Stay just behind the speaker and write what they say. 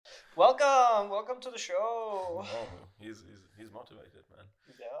Welcome to the show. Oh, he's motivated, man.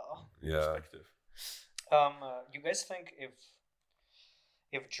 Yeah. Perspective. You guys think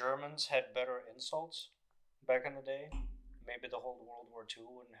if Germans had better insults back in the day, maybe the whole World War II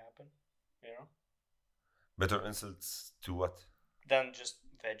wouldn't happen, you know? Better insults to what? Than just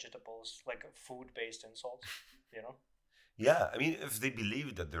vegetables, like food-based insults, you know? Yeah, I mean, if they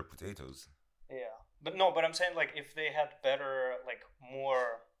believe that they're potatoes. Yeah. But I'm saying, like, if they had better, like,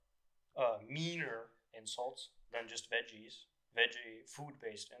 more meaner insults than just veggie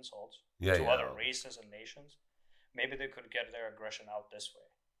food-based insults to other races and nations, maybe they could get their aggression out this way,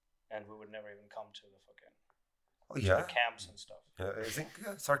 and we would never even come to the fucking the camps and stuff. Yeah, I think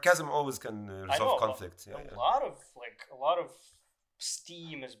sarcasm always can resolve conflict. A lot of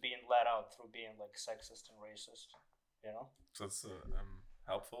steam is being let out through being like sexist and racist, you know. So it's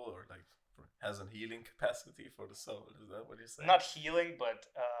helpful, or like has a healing capacity for the soul. Is that what you're saying? Not healing, but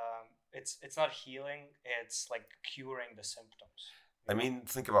it's not healing. It's like curing the symptoms. I mean,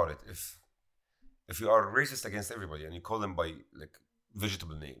 think about it. If you are racist against everybody and you call them by like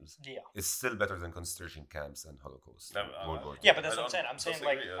vegetable names, it's still better than concentration camps and Holocaust. Yeah, but that's what I'm saying.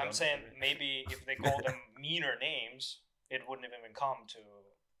 I'm saying maybe if they call them meaner names, it wouldn't have even come to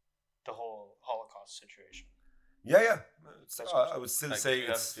the whole Holocaust situation. Yeah. I would still say you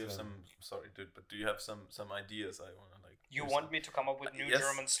have some. Sorry, dude, but do you have some ideas? I want to like. You want me to come up with new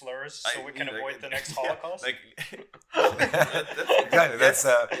German slurs so we can avoid the next Holocaust? That's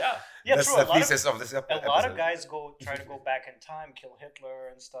the thesis of this episode. A lot of guys try to go back in time, kill Hitler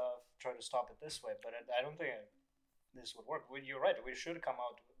and stuff, try to stop it this way. But I don't think this would work. You're right. We should come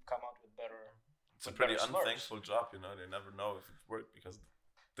out with better. It's a pretty unthankful job, you know. They never know if it worked because it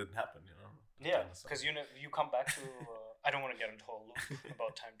didn't happen, you know. Yeah, because you come back to. I don't want to get into a whole loop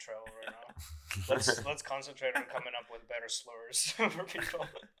about time travel right now. Let's concentrate on coming up with better slurs for people.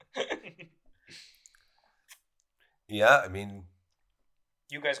 Yeah, I mean,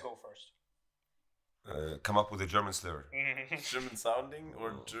 you guys go first. Come up with a German slur. German sounding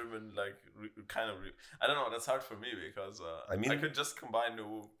or German like I don't know. That's hard for me because I could just combine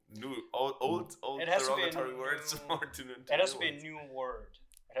old derogatory words more to new. It has to be a new word.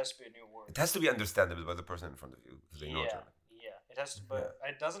 It has to be a new word. It has to be understandable by the person in front of you because they know German. Yeah. It has to, but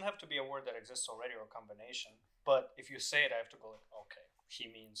it doesn't have to be a word that exists already or a combination. But if you say it, I have to go like, okay, he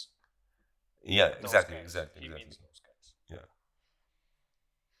means. Yeah, exactly. He means those guys. Yeah.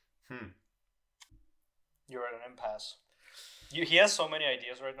 You're at an impasse. He has so many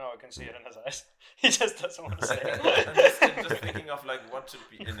ideas right now. I can see it in his eyes. He just doesn't want to say it. I'm just thinking of like what should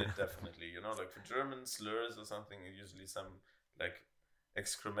be in it. Definitely, you know, like for German slurs or something. Usually some like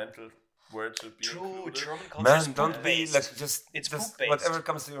excremental word should be included. German culture is don't be like just whatever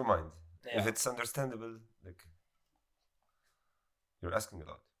comes to your mind. Yeah. If it's understandable, like you're asking a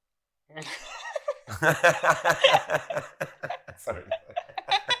lot. Sorry.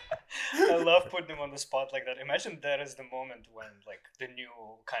 I love putting him on the spot like that. Imagine that is the moment when like the new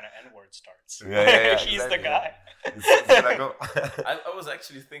kind of N-word starts. Yeah, He's the guy. I was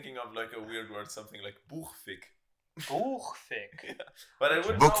actually thinking of like a weird word, something like Buchfick. Buchfick. Yeah. But I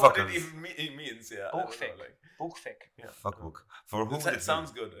wouldn't know what it even means. Yeah. Buchfick. Yeah. Fuck book. For whom? It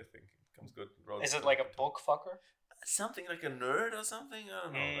sounds good. I think it comes good. Is it like a book fucker? Something like a nerd or something?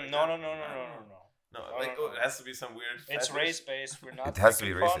 I don't know. No, it has to be some weird. It's race-based. We're not. It has to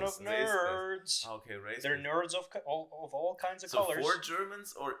be fun racist. of nerds. Okay, race. They're nerds of all kinds of colors. So for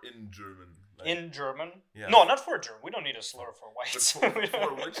Germans or in German? Like, in German? Yeah. No, not for German. We don't need a slur for whites. For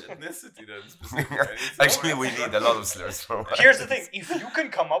which ethnicity then specifically? Actually, we need a lot of slurs for whites. Here's the thing: if you can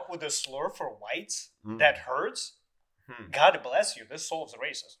come up with a slur for whites that hurts, God bless you. This solves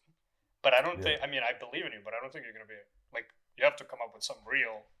racism. But I don't think. I mean, I believe in you, but I don't think you're gonna be like. You have to come up with something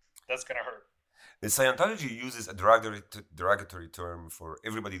real that's gonna hurt. Scientology uses a derogatory term for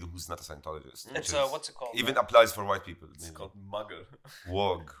everybody who's not a Scientologist. It's what's it called? Even applies for white people. It's called muggle.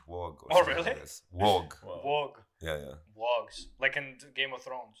 Wog. Oh, really? Wog. Wog. Yeah. Wogs. Like in Game of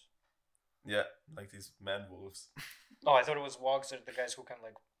Thrones. Yeah, like these man wolves. Oh, I thought it was wogs are the guys who can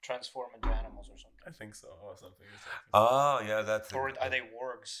like transform into animals or something. I think so, or something. Yeah, that's. Or are they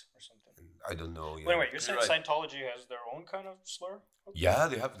wargs or something? I don't know. Yeah. Wait, you're saying Scientology has their own kind of slur? Okay. Yeah,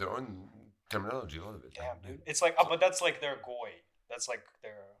 they have their own terminology, all of it. Damn, dude. It's like, but that's like their goy. That's like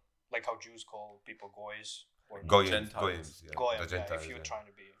their, like how Jews call people goys. Or Goyim. Goyim, if you're trying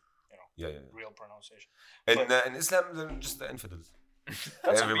to be, real pronunciation. In Islam, they're just the infidels.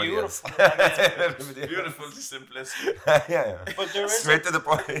 That's everybody beautiful. Beautiful simplicity. Yeah. But there is straight to the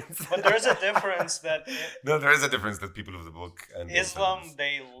point. But there is a difference that. No, there is a difference that people of the book and Islam,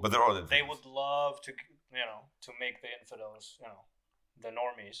 but they're all infidels. they would love to, to make the infidels, the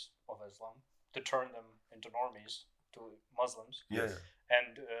normies of Islam, to turn them into normies, to Muslims. Yeah.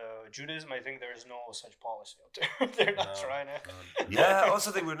 And Judaism, I think there is no such policy out there. They're not trying to. Yeah.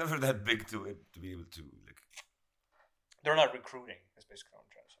 Also, they were never that big to be able to like. They're not recruiting. Is basically what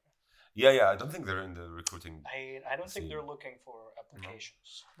I'm trying to say. Yeah. I don't think they're in the recruiting. I don't think they're looking for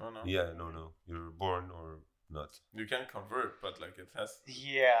applications. No. Yeah. No. You're born or not. You can convert, but like it has.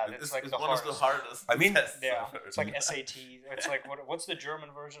 Yeah, it's like it's the one hardest. of the hardest. I mean, tests yeah, it's like SAT. It's like what's the German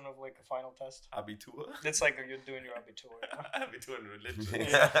version of like a final test? Abitur. It's like you're doing your Abitur. Abitur in religion.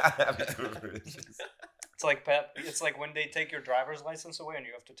 Abitur in religion. It's like when they take your driver's license away and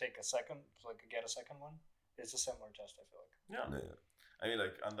you have to take a second, like get a second one. It's a similar test, I feel like. Yeah. I mean,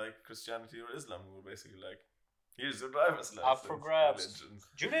 like unlike Christianity or Islam, we're basically like, here's your driver's license. Up for grabs. Religion.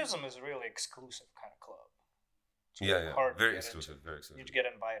 Judaism is a really exclusive kind of club. Yeah. Very exclusive. Very exclusive. You'd get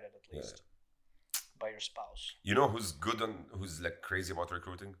invited at least by your spouse. You know who's who's like crazy about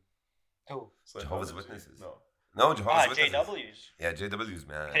recruiting? Who? Jehovah's Witnesses. No, Jehovah's Witnesses. JWs. Yeah, JWs,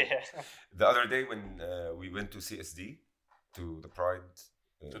 man. The other day when we went to CSD, to the Pride.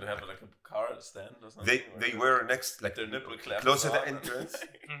 Do they have like a car stand or something? They were next, like their nipple clamps close to the entrance.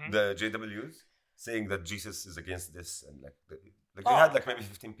 The JWs saying that Jesus is against this, and like they had like maybe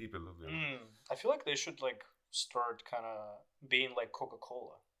 15 people. I feel like they should like start kind of being like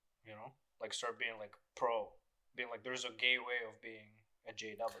Coca-Cola, you know, like start being like pro, being like there's a gay way of being a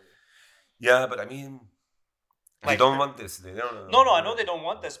JW. Yeah, but I mean, they don't want this. They don't. No, I know they don't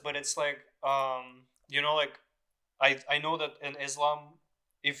want this, but it's like, you know, like I know that in Islam,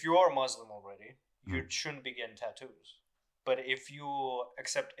 if you are Muslim already, you shouldn't be getting tattoos. But if you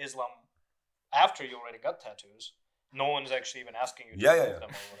accept Islam after you already got tattoos, no one's actually even asking you to remove them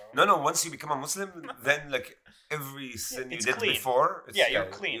or whatever. No. Once you become a Muslim, then like every sin you did clean. before, you're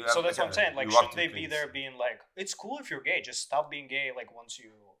clean. So that's what I'm saying. Like, shouldn't they be there being like, it's cool if you're gay, just stop being gay. Like once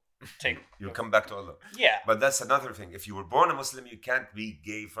you take, you'll come back to Allah. Yeah. But that's another thing. If you were born a Muslim, you can't be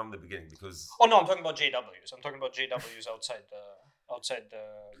gay from the beginning because. Oh no, I'm talking about JWs. I'm talking about JWs outside the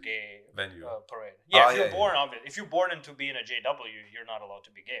gay venue parade. Yeah, if you're born into being a JW, you're not allowed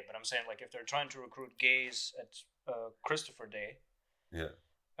to be gay. But I'm saying like if they're trying to recruit gays at Christopher Day,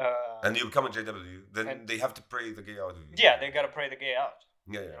 and you become a JW, then they have to pray the gay out of you. Yeah, they gotta pray the gay out.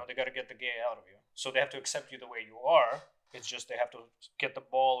 Yeah. You know, they gotta get the gay out of you. So they have to accept you the way you are. It's just they have to get the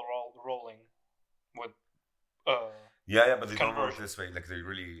ball rolling with. But they don't work this way. Like they're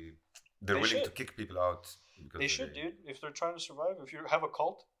willing to kick people out. They should, dude. If they're trying to survive, if you have a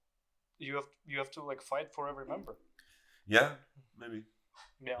cult, you have to like fight for every member. Yeah, maybe.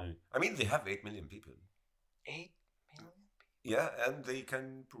 Yeah. Maybe. I mean, they have 8 million people. 8 million. Yeah, and they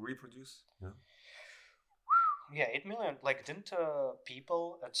can reproduce. Yeah. Yeah, 8 million. Like, didn't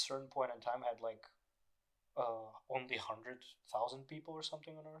people at a certain point in time had like only 100,000 people or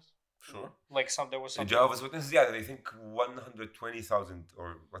something on Earth? Sure. Like there was some Jehovah's Witnesses. Yeah, they think 120,000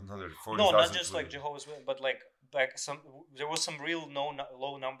 or 140,000. No, not just like Jehovah's Witnesses, but like there was some real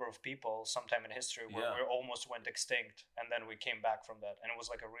low number of people sometime in history where we almost went extinct, and then we came back from that, and it was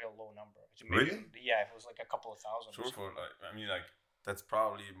like a real low number. Really? Yeah, it was like a couple of thousand. Sure. For I mean, like that's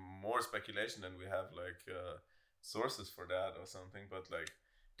probably more speculation than we have like sources for that or something. But like,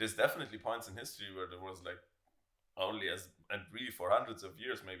 there's definitely points in history where there was like. Only and really for hundreds of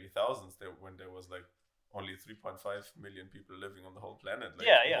years, maybe thousands, when there was like only 3.5 million people living on the whole planet, like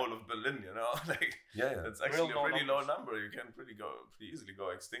the whole of Berlin, you know, like that's actually a pretty low number. You can pretty easily go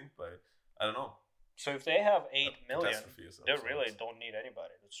extinct by I don't know. So if they have 8 million, they really don't need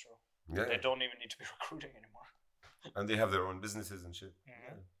anybody. That's true. Yeah, they don't even need to be recruiting anymore. And they have their own businesses and shit.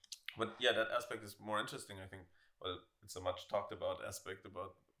 Mm-hmm. But that aspect is more interesting, I think. Well, it's a much talked about aspect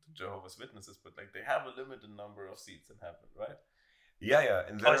about Jehovah's Witnesses, but like they have a limited number of seats in heaven, right? Yeah.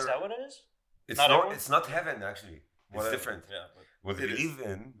 And is that what it is? It's not heaven actually. It's different. Yeah, what they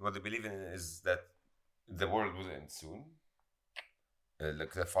believe in is that the world will end soon.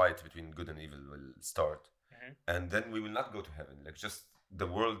 Like the fight between good and evil will start, and then we will not go to heaven. Like just the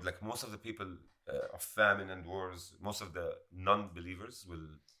world, like most of the people of famine and wars, most of the non-believers will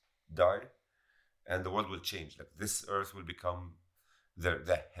die, and the world will change. Like this earth will become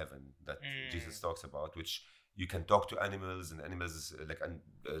the heaven that Jesus talks about, which you can talk to animals, and animals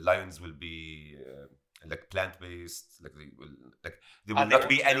lions will be like plant-based, like they will not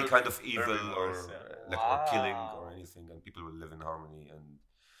be any kind of evil or killing or anything, and people will live in harmony,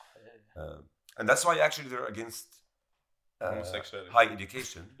 and that's why actually they're against high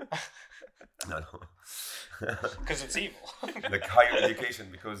education. No, because it's evil. Like higher education,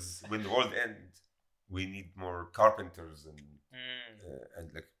 because when the world ends, we need more carpenters and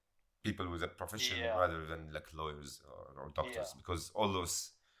like people with a profession rather than like lawyers or doctors, because all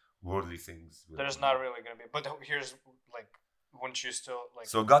those worldly things. There's not really gonna be. But here's like, wouldn't you still like?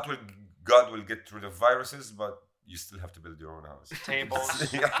 So God will get rid of viruses, but you still have to build your own house. Tables.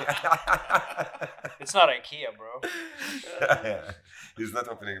 It's not IKEA, bro. He's not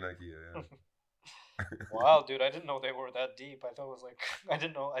opening an IKEA. Yeah. Wow, dude, I didn't know they were that deep. I thought it was like, I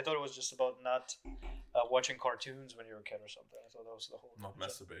didn't know. I thought it was just about not watching cartoons when you were a kid or something. I thought that was the whole. Not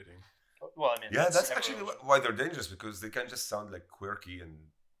masturbating. Well, I mean, that's actually why they're dangerous, because they can just sound like quirky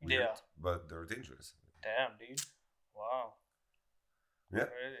and weird, but they're dangerous. Damn, dude. Wow. Yeah.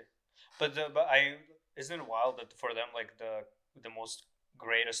 Really. But isn't it wild that for them, like the most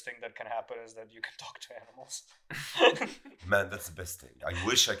greatest thing that can happen is that you can talk to animals? Man, that's the best thing. I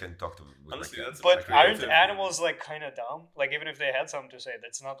wish I can talk to them. Honestly, but aren't animals like kind of dumb? Like, even if they had something to say,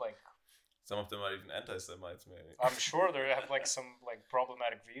 that's not like. Some of them are even anti-Semites, maybe. I'm sure they have like some like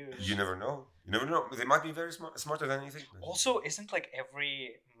problematic views. You never know. They might be very smarter than you think. Also, isn't like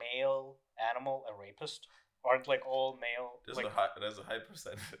every male animal a rapist? Aren't like all male? There's a high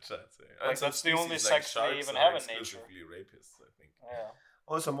percentage, I'd say. Like, that's the only sex they even have in nature. Exclusively rapists, I think. Yeah.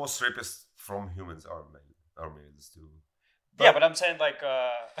 Also, most rapists from humans are males too. But, but I'm saying like.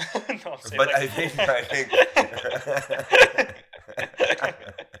 No, I'm saying but like, I think.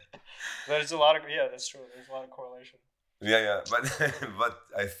 There's a lot of that's true. There's a lot of correlation. Yeah, but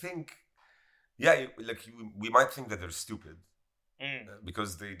I think, we might think that they're stupid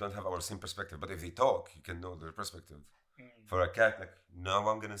because they don't have our same perspective. But if they talk, you can know their perspective. For a cat, like, now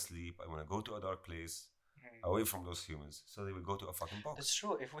I'm gonna sleep. I want to go to a dark place, away from those humans. So they will go to a fucking box. It's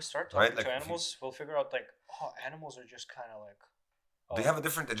true. If we start talking to animals, we'll figure out like, animals are just kind of like. They have a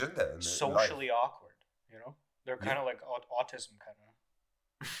different agenda. Socially awkward, you know. They're kind of like autism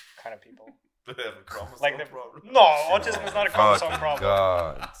kind of people. They have a chromosome like problem. No, autism is not a chromosome problem.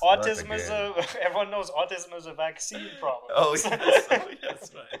 God, autism is everyone knows autism is a vaccine problem. Oh, yes,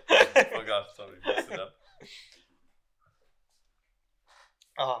 that's right. Oh God, sorry, messed it up.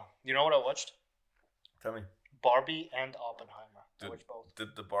 You know what I watched? Tell me. Barbie and Oppenheimer. I watched both.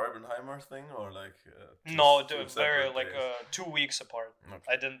 Did the Barbenheimer thing or like? No, they're like 2 weeks apart. Okay.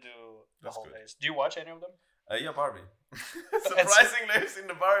 I didn't do the whole days. Do you watch any of them? Yeah, Barbie. Surprisingly, I've seen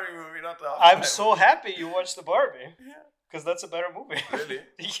the Barbie movie, not the Oppenheimer. I'm so happy you watched the Barbie. Yeah. Because that's a better movie. Really?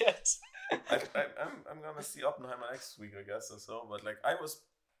 Yes. I'm gonna see Oppenheimer next week, I guess, or so. But like, I was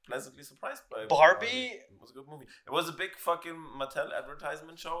pleasantly surprised by Barbie. It was a good movie. It was a big fucking Mattel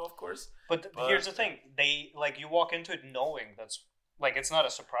advertisement show, of course. But here's the thing: they like you walk into it knowing that's like it's not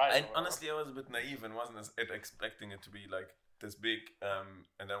a surprise. And honestly, I was a bit naive and wasn't expecting it to be like this big,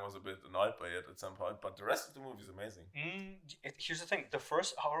 and then was a bit annoyed by it at some point. But the rest of the movie is amazing. Here's the thing: the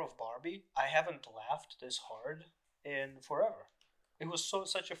first hour of Barbie, I haven't laughed this hard in forever. It was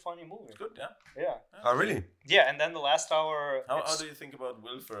such a funny movie. It's good, yeah. Yeah. Oh, really? Yeah, and then the last hour. How do you think about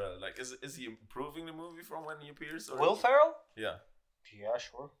Will Ferrell? Like, is he improving the movie from when he appears? Or Will Ferrell? Yeah. Yeah,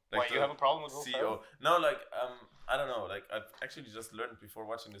 sure. Like, why, you have a problem with Will Ferrell? No, like, I don't know. Like, I've actually just learned before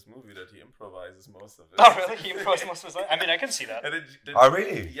watching this movie that he improvises most of it. Oh, really? He improvises most of his life? I mean, I can see that.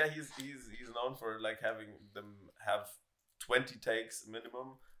 Really? Yeah, he's known for like having them have 20 takes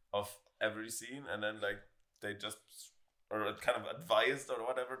minimum of every scene, and then like they just or kind of advised or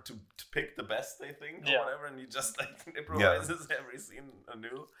whatever to pick the best they think or whatever, and he just like improvises every scene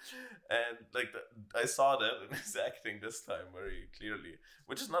anew. And like I saw that in his acting this time very clearly,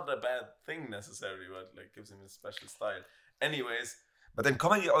 which is not a bad thing necessarily, but like gives him a special style. Anyways, but in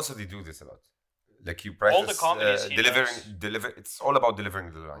comedy also they do this a lot. Like you practice all the comedies it's all about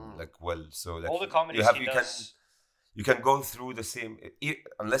delivering the line So like all the comedies you can go through the same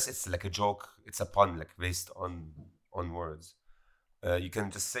unless it's like a joke, it's a pun like based on words. You can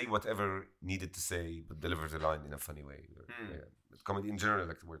just say whatever needed to say, but deliver the line in a funny way. But comedy in general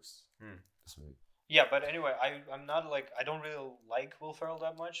like works this way. Yeah, but anyway, I'm not like I don't really like Will Ferrell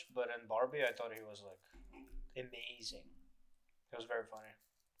that much, but in Barbie I thought he was like amazing. It was very funny.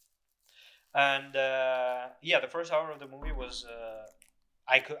 And the first hour of the movie was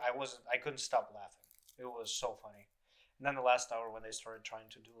I couldn't stop laughing. It was so funny. And then the last hour when they started trying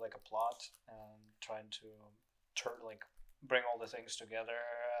to do like a plot and trying to bring all the things together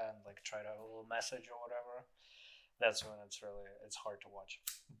and like try to have a little message or whatever, that's when it's hard to watch.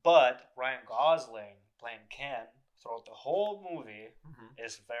 But Ryan Gosling playing Ken throughout the whole movie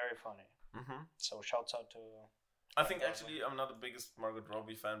is very funny. So shouts out to I think actually I'm not the biggest Margot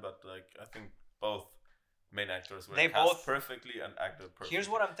Robbie fan, but like I think both main actors were cast perfectly and acted perfectly. Here's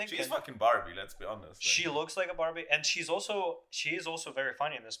what I'm thinking. She's fucking Barbie, let's be honest. She looks like a Barbie, and she is also very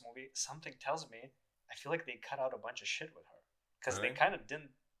funny in this movie. Something tells me I feel like they cut out a bunch of shit with her because they kind of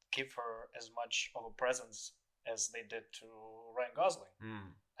didn't give her as much of a presence as they did to Ryan Gosling.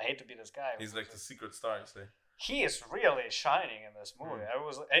 I hate to be this guy. He's like the secret star, you say. He is really shining in this movie.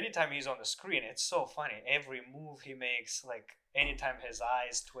 Anytime he's on the screen, it's so funny. Every move he makes, like anytime his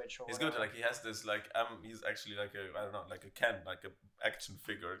eyes twitch or he's whatever. good. Like he has this like he's actually like a I don't know, like a Ken, like a action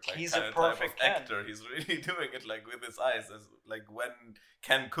figure. Like, he's a perfect Ken. actor. He's really doing it like with his eyes. As like when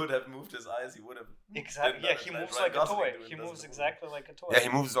Ken could have moved his eyes, he would have. Exactly. Yeah, he moves like a toy. He moves exactly like a toy. Yeah, he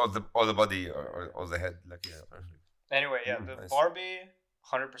moves all the body or the head. Like yeah, perfect. Anyway, yeah, the nice. Barbie,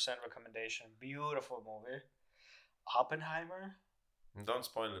 100% recommendation. Beautiful movie. Oppenheimer. Don't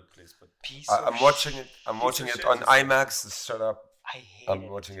spoil it, please. But I'm watching it. I'm watching it on IMAX. Shut up. I hate I'm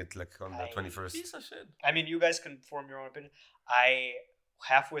watching it like on the 21st. Piece of shit. I mean, you guys can form your own opinion. I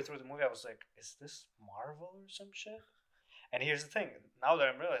halfway through the movie, I was like, "Is this Marvel or some shit?" And here's the thing. Now that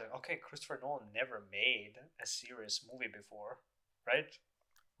I'm realizing, okay, Christopher Nolan never made a serious movie before, right?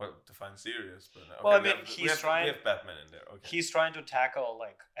 Well, define serious, but okay, well, I mean, we have Batman in there. Okay. He's trying to tackle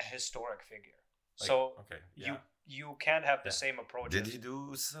like a historic figure. Like, so you can't have the same approach. Did he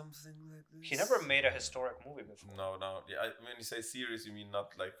do something like this? He never made a historic movie before. No. Yeah, when you say serious, you mean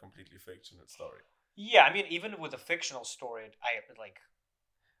not like completely fictional story. Yeah, I mean, even with a fictional story,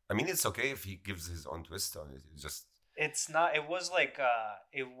 I mean, it's okay if he gives his own twist on it. It's not. It was like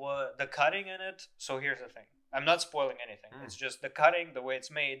it was the cutting in it. So here's the thing. I'm not spoiling anything. It's just the cutting, the way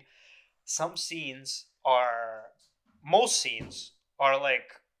it's made. Most scenes are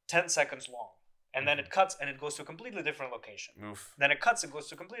like 10 seconds long. And then it cuts and it goes to a completely different location. Oof. Then it cuts and goes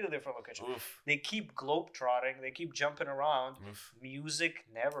to a completely different location. Oof. They keep globetrotting. They keep jumping around. Oof. Music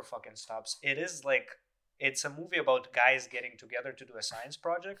never fucking stops. It's a movie about guys getting together to do a science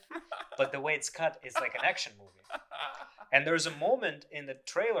project. But the way it's cut is like an action movie. And there's a moment in the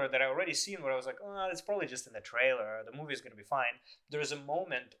trailer that I already seen where I was like, oh, it's probably just in the trailer. The movie is going to be fine. There's a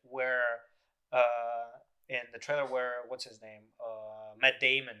moment where, in the trailer where, what's his name? Matt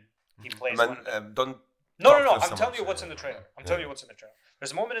Damon. He plays one of them. No. I'm telling you what's in the trailer.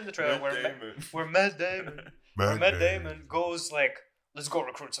 There's a moment in the trailer where Matt Damon goes like, let's go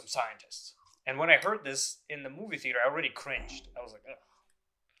recruit some scientists. And when I heard this in the movie theater, I already cringed. I was like, ugh.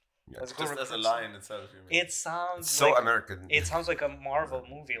 Yeah, just as a line itself. You mean. It sounds so American. It sounds like a Marvel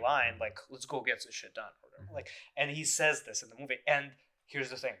movie line, like "Let's go get this shit done." Or whatever. Like, and he says this in the movie. And here's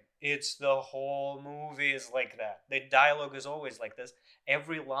the thing: it's the whole movie is like that. The dialogue is always like this.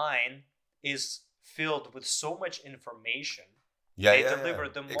 Every line is filled with so much information. They deliver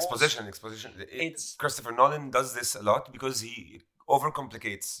the most exposition. Christopher Nolan does this a lot because he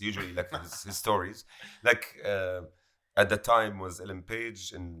overcomplicates usually like his stories. Like. At the time was Ellen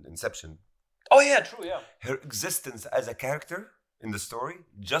Page in Inception. Oh yeah, true, yeah. Her existence as a character in the story,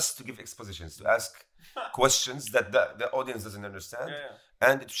 just to give expositions, to ask questions that the audience doesn't understand,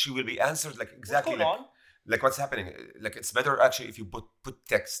 and she will be answered like exactly like what's happening. Like it's better actually if you put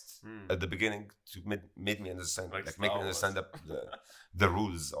text at the beginning to make me understand, like make me understand the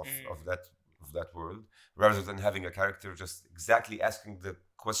rules of that world, rather than having a character just exactly asking the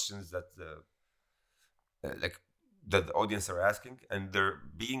questions that that the audience are asking, and they're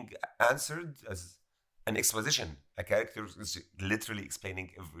being answered as an exposition. A character is literally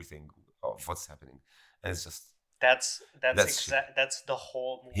explaining everything of what's happening, and it's just that's the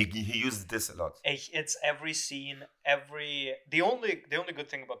whole movie. He used this a lot. It's every scene, the only good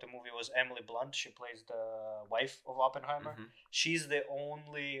thing about the movie was Emily Blunt. She plays the wife of Oppenheimer. Mm-hmm. She's the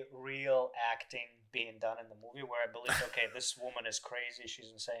only real acting being done in the movie where I believe, okay, this woman is crazy, she's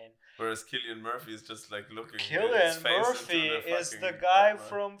insane. Whereas Cillian Murphy is just like looking. Cillian Murphy is the guy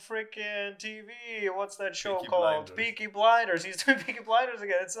from freaking TV. What's that show called? Peaky Blinders. He's doing Peaky Blinders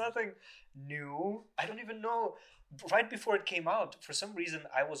again. It's nothing new. I don't even know. Right before it came out, for some reason,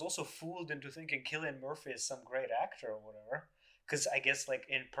 I was also fooled into thinking Cillian Murphy is some great actor or whatever. Because I guess, like,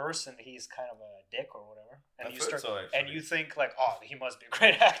 in person, he's kind of a dick or whatever. And you think, like, oh, he must be a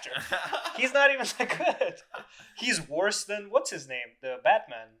great actor. He's not even that good. He's worse than, what's his name? The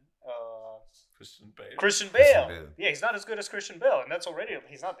Batman. Christian Bale. Yeah, he's not as good as Christian Bale. And that's already,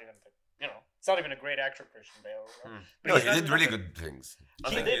 he's not even, it's not even a great actor, Christian Bale. But he did really good things.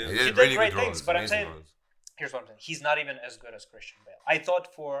 He did really great things, but I'm saying... Here's what I'm saying. He's not even as good as Christian Bale. I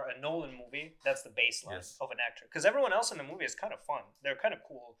thought for a Nolan movie, that's the baseline of an actor. Because everyone else in the movie is kind of fun. They're kind of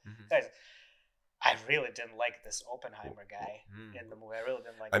cool guys. I really didn't like this Oppenheimer guy in the movie. I really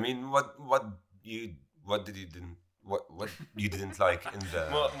didn't like him. I mean, what you didn't like in the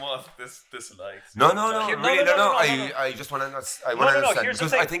more dislikes. No. I just want to understand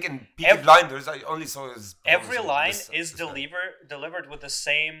because I think in Peaky Blinders I only saw his every line is delivered with the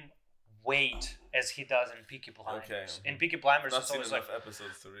same weight as he does in Peaky Blinders. Okay. In Peaky Blinders, Not it's seen always enough like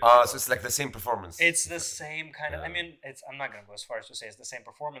episodes to really. So it's like the same performance. it's the same kind of. I mean, I'm not gonna go as far as to say it's the same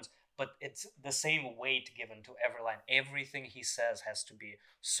performance, but it's the same weight given to every line. Everything he says has to be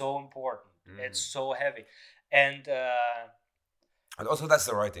so important. It's so heavy, and also that's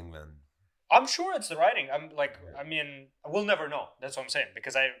the writing, man. I'm sure it's the writing. I mean, we'll never know. That's what I'm saying,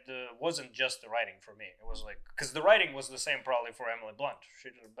 because wasn't just the writing for me. It was like, because the writing was the same probably for Emily Blunt. She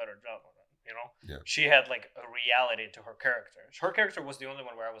did a better job on it, you know? Yeah. She had like a reality to her character. Her character was the only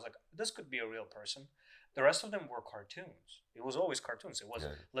one where I was like, this could be a real person. The rest of them were cartoons. It was always cartoons. It was,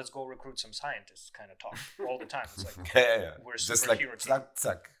 let's go recruit some scientists kind of talk all the time. It's like, we're just superhero like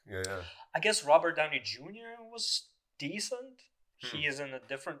zack. Yeah. I guess Robert Downey Jr. was decent. He is in a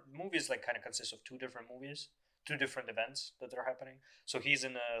different movies, like kind of consists of two different movies, two different events that are happening. So he's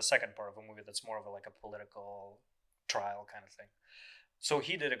in a second part of a movie that's more of a political trial kind of thing. So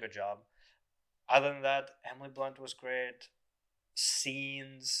he did a good job. Other than that, Emily Blunt was great.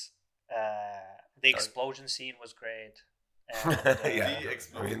 Scenes, the explosion scene was great. And, the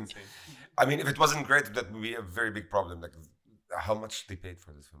explosion scene. I mean, if it wasn't great, that would be a very big problem. Like, how much they paid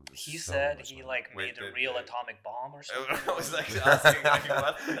for this film? He said he made a real atomic bomb or something. I was asking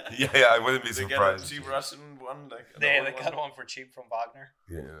what? Yeah, I wouldn't be surprised. They get a cheap Russian one, they got one for cheap from Wagner.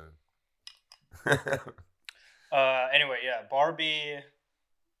 Yeah. Anyway, yeah, Barbie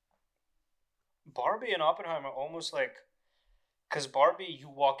and Oppenheimer almost like, because Barbie, you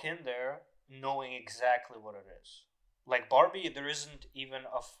walk in there knowing exactly what it is. Like Barbie, there isn't even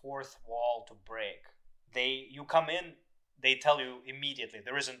a fourth wall to break. You come in. They tell you immediately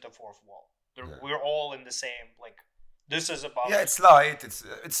there isn't a fourth wall. We're all in the same, this is about... Yeah, it's light.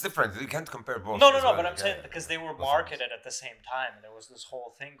 It's different. You can't compare both. No, but I'm saying because they were marketed at the same time. And there was this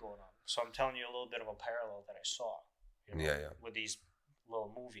whole thing going on. So I'm telling you a little bit of a parallel that I saw. With these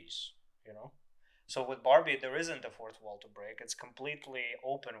little movies, you know? So with Barbie, there isn't a fourth wall to break. It's completely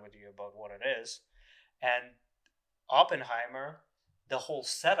open with you about what it is. And Oppenheimer, the whole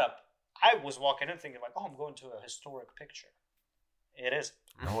setup, I was walking in thinking I'm going to a historic picture. It is.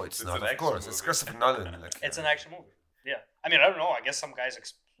 No, it's not. Of course, it's Christopher Nolan. It's an action movie. Yeah. I mean, I don't know. I guess some guys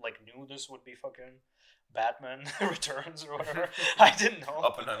knew this would be fucking Batman Returns or whatever. I didn't know.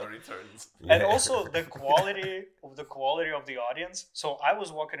 Oppenheimer Returns. And also the quality of the audience. So I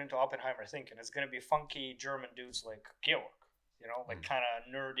was walking into Oppenheimer thinking it's gonna be funky German dudes like Georg. You know, kind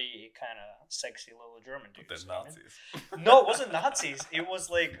of nerdy, kind of sexy little German dudes. They're Nazis. No, it wasn't Nazis. It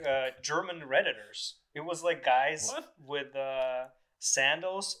was German Redditors. It was guys with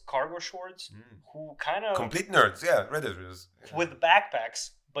sandals, cargo shorts, who kind of... Complete nerds, yeah, Redditors. With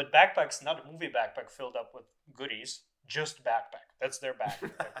backpacks, but backpacks, not a movie backpack filled up with goodies, just backpack. That's their bag.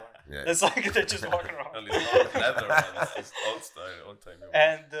 It's they're just walking around. At least leather, man. It's just old style, old time.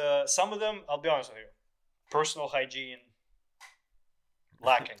 And some of them, I'll be honest with you, personal hygiene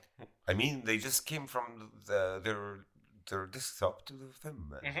lacking. I mean, they just came from their desktop to the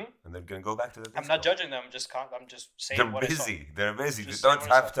film, man. And they're gonna go back to the desktop. I'm not judging them. I'm just saying they're what busy. I saw. They're busy. They don't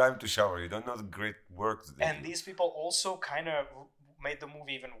have time to shower. You don't know the great work that they do. These people also kind of made the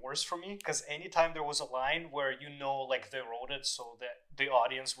movie even worse for me, because anytime there was a line where they wrote it so that the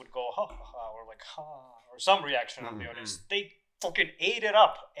audience would go ha ha ha, or ha, or some reaction of the audience, they fucking ate it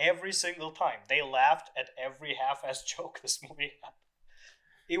up every single time. They laughed at every half-assed joke this movie had.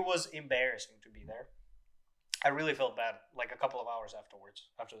 It was embarrassing to be there. I really felt bad, a couple of hours afterwards,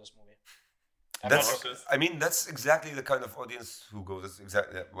 after this movie. That's exactly the kind of audience who goes. That's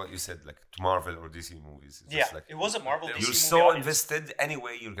exactly what you said, to Marvel or DC movies. It's it was a Marvel DC movie. You're so audience. Invested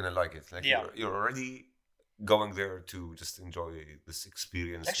anyway, you're gonna like it. You're already going there to just enjoy this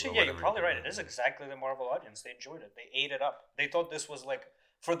experience. Actually, you're probably right. It is exactly the Marvel audience. They enjoyed it. They ate it up. They thought this was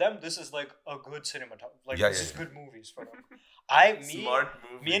for them, this is a good cinematography. This is good movies for them. Smart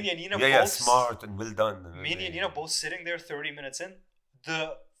movie. Me and Yanina both... smart and well done. Me and Yanina both sitting there 30 minutes in.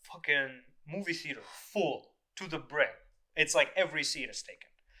 The fucking movie theater full to the brim. It's every seat is taken.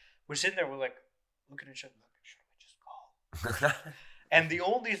 We're sitting there, we're looking at each other, should we just go? And the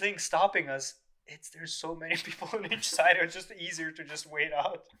only thing stopping us, there's so many people on each side. It's just easier to just wait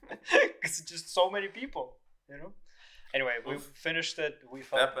out. Because it's just so many people, you know? Anyway, we finished it. We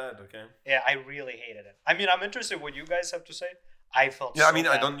felt that bad, okay? Yeah, I really hated it. I mean, I'm interested in what you guys have to say. I felt bad.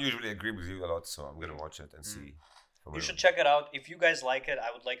 I don't usually agree with you a lot, so I'm gonna watch it and see. You should check it out. If you guys like it,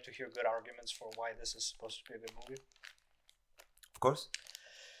 I would like to hear good arguments for why this is supposed to be a good movie. Of course.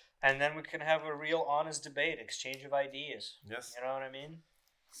 And then we can have a real honest debate, exchange of ideas. Yes. You know what I mean?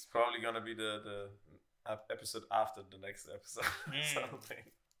 It's probably gonna be the episode after the next episode. Something.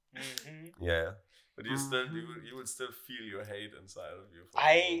 Yeah. But you would still feel your hate inside of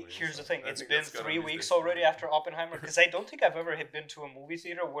you. Here's the thing. It's been 3 weeks already after Oppenheimer, because I don't think I've ever been to a movie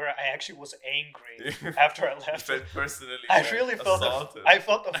theater where I actually was angry after I left. Personally, I really felt I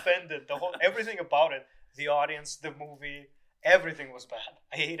felt offended. Everything about it, the audience, the movie, everything was bad.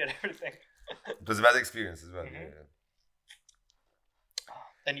 I hated everything. It was a bad experience as well. Yeah.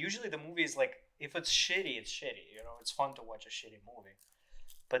 And usually the movie is like, if it's shitty, it's shitty. You know, it's fun to watch a shitty movie.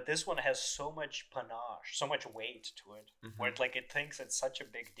 But this one has so much panache, so much weight to it, where it thinks it's such a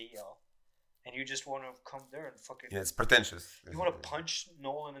big deal, and you just want to come there and fucking. Yeah, it's pretentious. You want to punch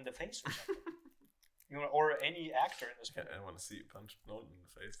Nolan in the face or something. Or any actor in this movie. Yeah, I want to see you punch Nolan in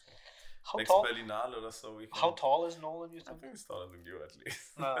the face. How tall? How tall is Nolan? You think? I think he's taller than you at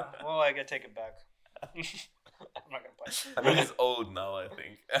least. Well, I gotta take it back. I'm not gonna punch. I mean, he's old now. I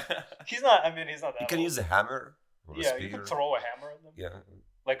think he's not. I mean, he's not that. You can use a hammer. Or a spear. You can throw a hammer at them. Yeah.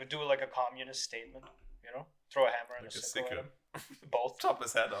 Like do a communist statement, you know? Throw a hammer and a sickle at him. Both. Chop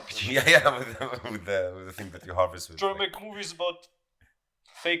his head off. Yeah, with the thing that you harvest with. Try to make movies about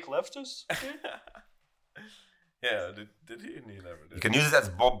fake leftists? Yeah, did he? He never did. You can use it as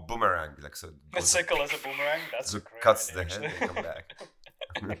boomerang, like so. A sickle as a boomerang. That's a great cuts idea, the head and come back.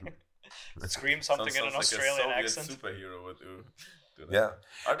 Scream something in an Australian accent. Superhero would do. Yeah.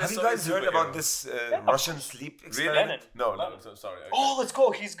 Have you guys heard about this Russian sleep experiment? No, sorry. Let's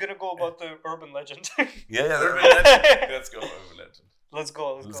go. He's gonna go about the urban legend. Urban legend. Let's go urban legend. Let's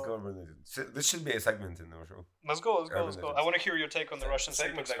go urban legend. So this should be a segment in our show. Let's go. I want to hear your take on the Russian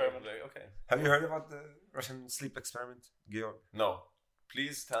sleep experiment. Okay. Have you heard about the Russian sleep experiment, Georg? No.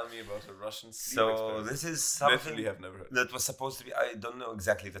 Please tell me about a Russian sleep experiment. This is something definitely have never heard. That was supposed to be, I don't know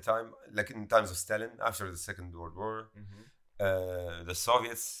exactly the time, like in times of Stalin, after the Second World War. The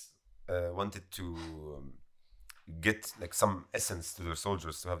Soviets wanted to get like some essence to their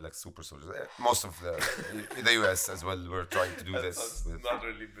soldiers to have like super soldiers. Most of the US as well were trying to do this. Not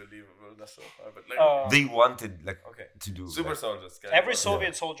really believable, that's so far, but like they wanted to do super soldiers. Every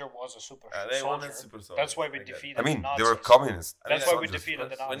Soviet soldier was a super soldier. They wanted super soldiers. That's why we defeated. I mean, the Nazis. They were communists. That's why we defeated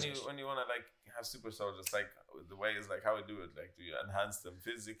the Nazis. When you want to like have super soldiers, like the way is like how we do it. Like, do you enhance them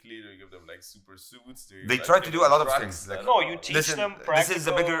physically? Do you give them like super suits? They try to do a lot of things. Like, no, you teach them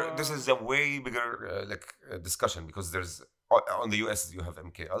practical. This is a way bigger discussion, because there's on the US you have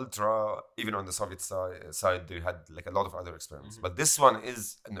MK Ultra. Even on the Soviet side, they had like a lot of other experiments. But this one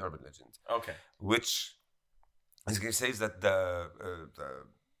is an urban legend. Okay. Which says that the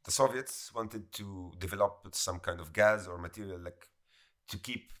Soviets wanted to develop some kind of gas or material like to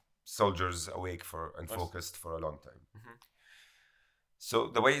keep soldiers awake and focused for a long time. So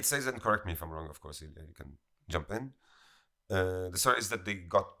the way it says, and correct me if I'm wrong, of course, you can jump in. The story is that they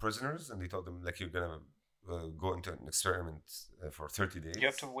got prisoners and they told them, like, you're gonna go into an experiment for 30 days. You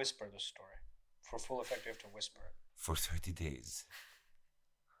have to whisper the story. For full effect, you have to whisper it. For 30 days.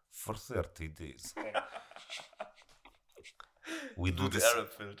 For 30 days. We do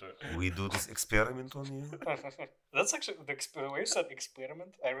this experiment on you. That's actually the way you said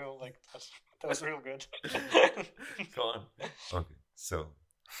experiment. I really like that. That was real good. Go on. Okay, so.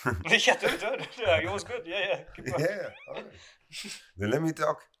 Yeah, do it. Yeah, it was good. Yeah. Keep going. Yeah. All right. Then let me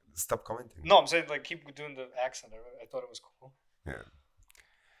talk. Stop commenting. No, I'm saying like keep doing the accent. I thought it was cool. Yeah.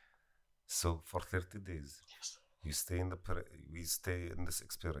 So for 30 days, you stay we stay in this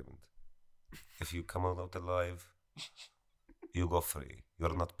experiment. If you come out alive, you go free.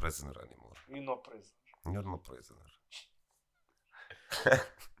 You're not prisoner anymore. You're not prisoner. You're not prisoner.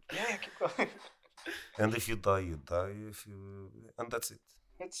 Yeah, keep going. And if you die, you die. And that's it.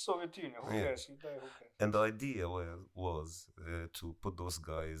 It's Soviet Union. Who cares? You die, who cares? And the idea was to put those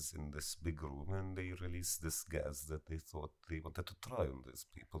guys in this big room, and they released this gas that they thought they wanted to try on these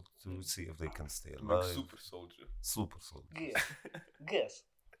people to see if they can stay alive. Like super soldier. Yeah. Gas.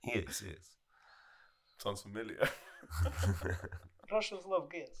 Yes. Sounds familiar. Russians love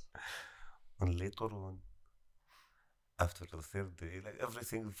gas. And later on, after the third day, like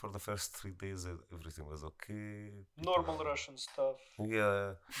everything for the first 3 days, everything was okay. Normal Russian stuff.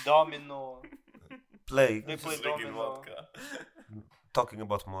 Yeah. Domino. They play domino. Vodka. Talking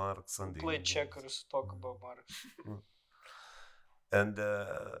about Marx and play checkers. Talk about Marx. And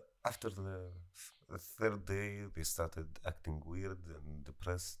after the third day, they started acting weird and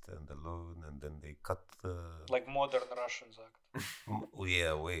depressed and alone, and then they cut the... Like modern Russians act.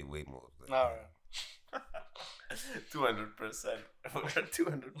 Yeah, way more. No. 200%.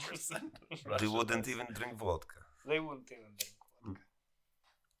 200%. They wouldn't even drink vodka.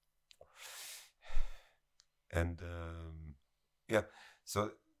 And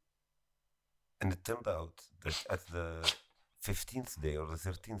so, and it turned out that at the 15th day or the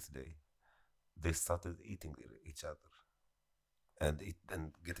 13th day, they started eating each other and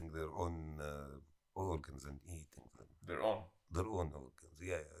getting their own organs and eating them. Their own organs.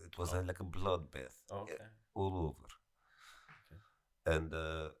 Yeah, it was like a bloodbath. Okay. All over. And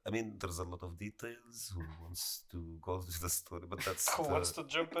I mean, there's a lot of details. Who wants to go into the story? But that's who wants to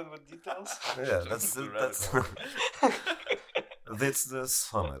jump in with details? Yeah, that's that's the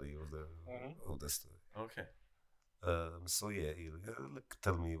summary of the story. Okay. So yeah, like,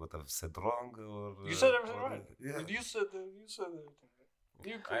 tell me what I've said wrong, or you said everything right. Yeah. You said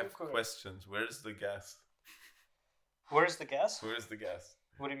everything. I have questions. Where's the gas? Where's the gas? Where's the gas?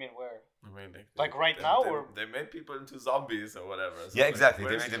 What do you mean where? I mean, like right now, or they made people into zombies or whatever. So yeah, exactly.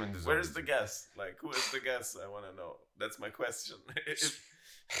 Like, they made them into zombies. Where's the gas? Like, who is the gas? I want to know. That's my question.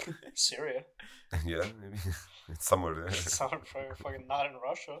 Syria. Yeah, maybe it's somewhere there. Sound fucking not in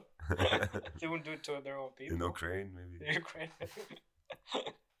Russia. They wouldn't do it to their own people. In Ukraine, maybe. Ukraine.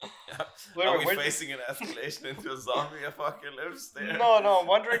 Are we facing an escalation into a zombie apocalypse there? No. I'm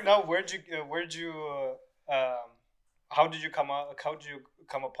wondering now. How did you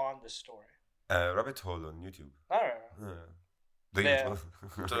come upon this story? Rabbit hole on YouTube.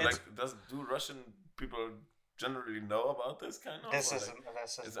 So like, do Russian people generally know about this kind of? This is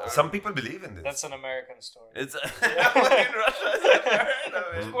some people believe in this. That's an American story. It's in Russia. I've heard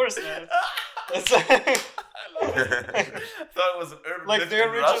of it. Of course not. I love it. I thought it was an urban like myth the in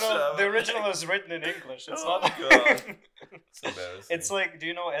original. Russia. The original is written in English. It's Oh not. God. It's embarrassing. It's like, do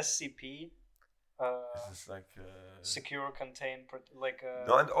you know SCP? This is like secure, contained,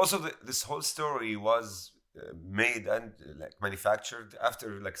 No, and also this whole story was made and like manufactured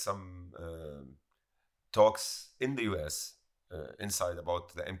after like some talks in the US inside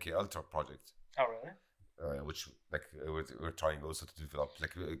about the MK Ultra project. Oh really? Which like we're trying also to develop,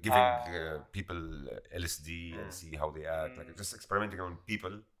 like giving people LSD and see how they act, like just experimenting on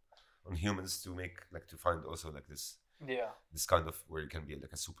people, on humans to find also like this. Yeah. This kind of where you can be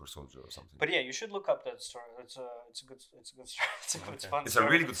like a super soldier or something. But yeah, you should look up that story. It's a good story. It's fun. It's a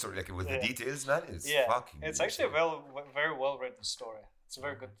really good story, like with the details, man. It's fucking. It's actually a very well written story. It's a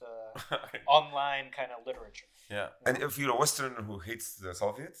very good online kind of literature. Yeah. And if you're a Westerner who hates the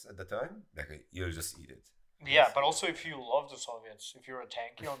Soviets at the time, like you'll just eat it. Yeah, but also if you love the Soviets, if you're a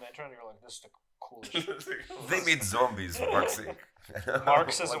tanky on the internet, you're like, this is the coolest shit. They made zombies, for fuck's sake.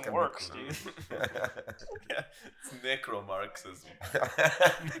 Marxism works, dude. Yeah, it's necro-Marxism.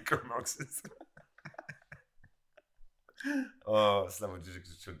 Necro-Marxism. Oh, Slavoj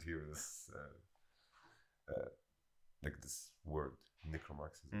should hear this, like this word,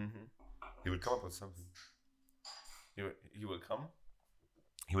 necro-Marxism. Mm-hmm. He will come up with something. He will come?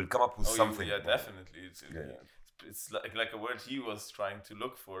 He will come up with something. Yeah, definitely. It's like a word he was trying to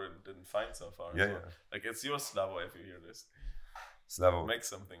look for and didn't find so far. Yeah. Like, it's your Slavo if you hear this. Slavo. Make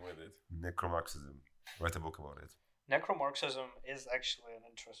something with it. Necro-Marxism. Write a book about it. Necro-Marxism is actually an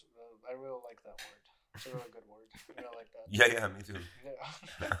interesting. I really like that word. It's a really good word. I really like that. Yeah, me too.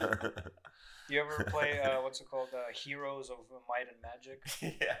 Yeah. You ever play what's it called? Heroes of Might and Magic.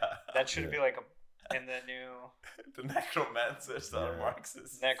 Yeah. That should be like in the new. The necromancers are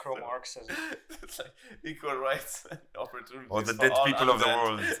Marxists. Necro-Marxism. It's like equal rights and opportunities. Or the dead people of the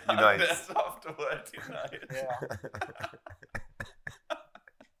world unite. The of the world unite. Yeah.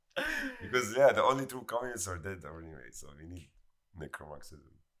 Because the only true communists are dead anyway, so we need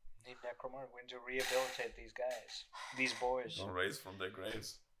necro-Marxism. We need to rehabilitate these guys, these boys. Don't raise from their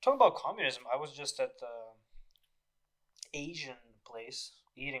graves. Talking about communism, I was just at the Asian place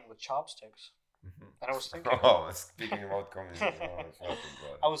eating with chopsticks, and I was thinking. Oh, speaking about communism,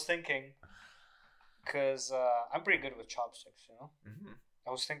 I was thinking, because I'm pretty good with chopsticks, you know. Mm-hmm.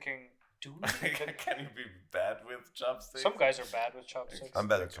 I was thinking, can you be bad with chopsticks? Some guys are bad with chopsticks. I'm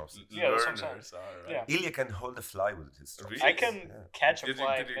bad at chopsticks. Yeah, that's what I'm Learners are, right? Yeah. Ilya can hold a fly with his chopsticks. I can catch a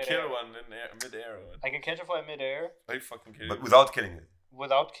fly. Did you kill one in mid-air? I can catch a fly mid-air. Are you fucking kidding? But without killing it.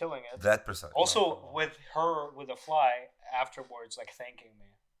 Without killing it. That precise. Also, with a fly afterwards, like thanking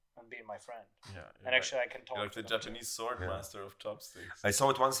me and being my friend. Yeah. And actually, I can talk. You're like the Japanese sword master of chopsticks. I saw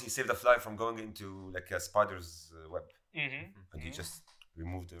it once. He saved a fly from going into like a spider's web, and he just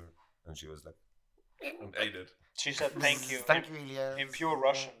removed her, and she was like, and ate it. She said, "Thank you." Thank you, Ilya. In pure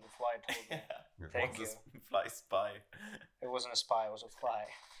Russian, the fly told me. Yeah. Thank you. Fly spy. It wasn't a spy; it was a fly.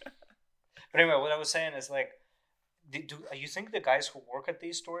 But anyway, what I was saying is like, do you think the guys who work at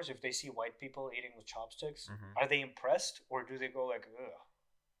these stores, if they see white people eating with chopsticks, are they impressed, or do they go like, ugh?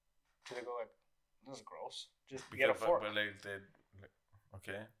 Do they go like, this is gross? Just get a fork. But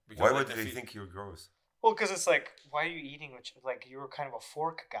okay. Because Why would they think you're gross? Well, because it's like, why are you eating with like you're kind of a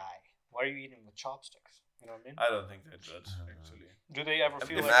fork guy? Why are you eating with chopsticks? You know what I mean? I don't think they judge actually. Do they ever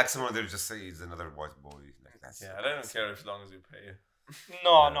feel the like maximum they'll just say is another white boy. Like that's I don't care as long as you pay.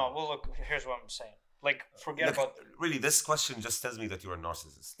 No. Well, look. Here's what I'm saying. Like, forget about. Really, this question just tells me that you're a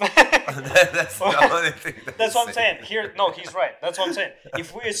narcissist. That's the only thing. That's what I'm saying. Here, no, he's right. That's what I'm saying.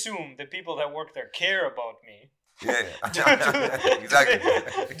 If we assume the people that work there care about me, exactly.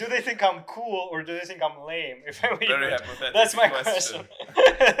 Do they think I'm cool or do they think I'm lame? If I leave Very it? hypothetical That's my question.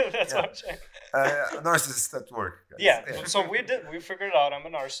 That's what I'm saying. Narcissist at work. Guys. Yeah. So we figured it out. I'm a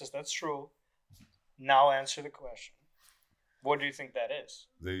narcissist. That's true. Now answer the question. What do you think that is?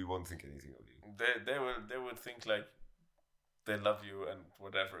 They won't think anything of you. They would think like they love you and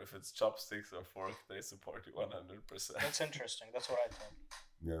whatever. If it's chopsticks or fork, they support you 100%. That's interesting. That's what I thought.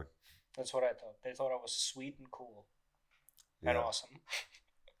 Yeah. That's what I thought. They thought I was sweet and cool and awesome.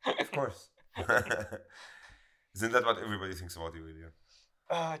 Of course. Isn't that what everybody thinks about you,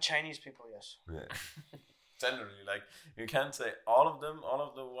 Ilya? Chinese people, yes. Yeah. Generally, like you can't say all of them, all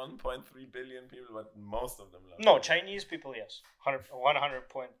of the 1.3 billion people, but most of them love. No, Chinese people, yes, 100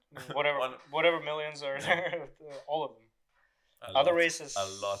 point whatever millions are there, all of them. Other races,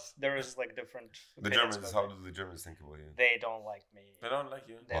 a lot. There is like different. The Germans, how do the Germans think about you? They don't like me. They don't like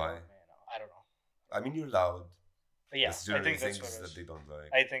you. Why? I don't know. I mean, you're loud. But yeah, I think that's what it is. That they don't like.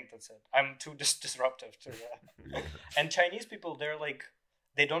 I think that's it. I'm too disruptive to that. And Chinese people, they're like,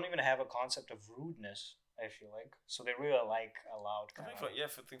 they don't even have a concept of rudeness. I feel like so they really like a loud kind of. I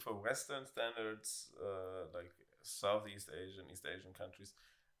think for Western standards, like Southeast Asian, East Asian countries,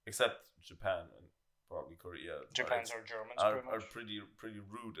 except Japan and probably Korea. Japan's or Germans are pretty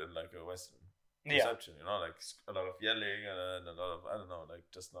rude and like a Western perception. You know, like a lot of yelling and a lot of I don't know, like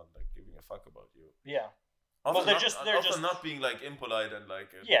just not like giving a fuck about you. Yeah. Also, they're just not being like impolite and like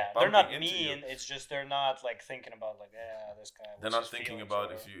they're not mean. It's just they're not like thinking about like this guy. They're not thinking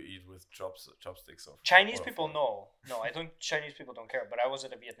about if you eat with chopsticks or Chinese people. No, I think Chinese people don't care. But I was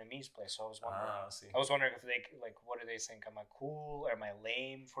at a Vietnamese place, so I was wondering. I was wondering if they like, what do they think? Am I cool? Or am I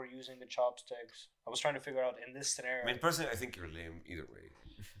lame for using the chopsticks? I was trying to figure out in this scenario. I mean, personally, I think you're lame either way.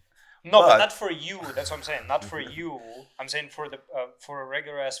 No, but not for you. That's what I'm saying. Not for you. I'm saying for the for a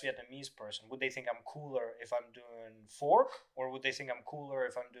regular ass Vietnamese person, would they think I'm cooler if I'm doing fork, or would they think I'm cooler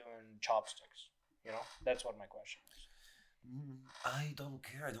if I'm doing chopsticks? You know, that's what my question is. I don't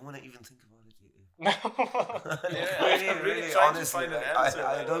care. I don't want to even think about it. really honestly,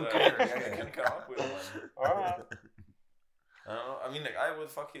 I don't care. I can come up with one. All right. I don't know. I mean, like I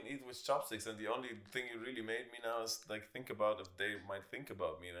would fucking eat with chopsticks, and the only thing you really made me now is like think about if they might think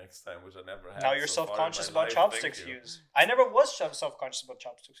about me next time, which I never had. Now you're so self-conscious about chopsticks use. I never was self-conscious about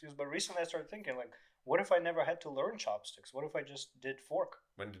chopsticks use, but recently I started thinking like, what if I never had to learn chopsticks? What if I just did fork?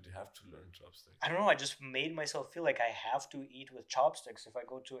 When did you have to learn chopsticks? I don't know. I just made myself feel like I have to eat with chopsticks if I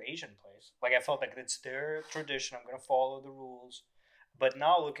go to an Asian place. Like I felt like it's their tradition. I'm gonna follow the rules. But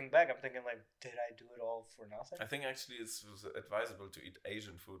now looking back, I'm thinking like, did I do it all for nothing? I think actually it's advisable to eat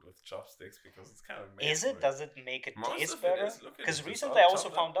Asian food with chopsticks because it's kind of made. Is it? Does it make it taste better? Because recently I also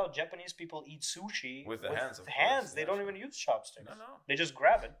found out Japanese people eat sushi with the hands. Of hands. Course, they don't even use chopsticks. No. They just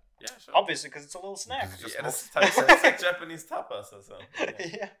grab it. Yeah, sure. Obviously, because it's a little snack. It's like Japanese tapas or something.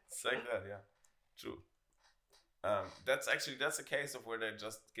 Yeah. It's like that. Yeah. True. That's a case of where they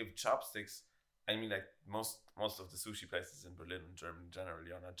just give chopsticks. I mean, like most of the sushi places in Berlin and Germany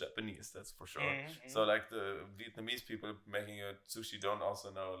generally are not Japanese. That's for sure. Mm-hmm. So like the Vietnamese people making a sushi don't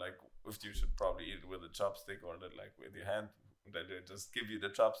also know like if you should probably eat it with a chopstick or that like with your hand. That they just give you the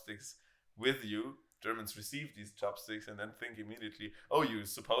chopsticks with you. Germans receive these chopsticks and then think immediately, oh, you're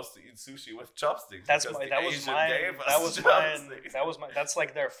supposed to eat sushi with chopsticks. That's like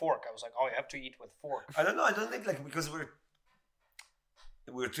their fork. I was like, oh, you have to eat with fork. I don't know. I don't think like because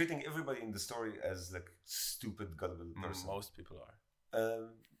we're treating everybody in the story as like stupid, gullible person. Most people are.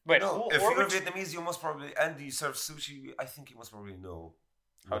 Wait, no, if you're Vietnamese, you must probably, and you serve sushi, I think you must probably know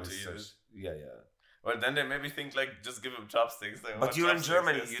how to eat it. Yeah. Well, then they maybe think like just give them chopsticks. But you're in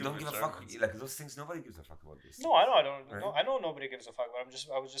Germany, you don't give a fuck. Like those things, nobody gives a fuck about this. No, I don't. Right? No, I know nobody gives a fuck. But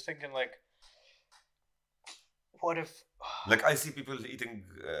I was just thinking like, what if? Like I see people eating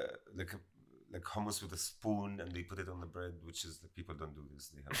like hummus with a spoon and they put it on the bread, which is the people don't do this.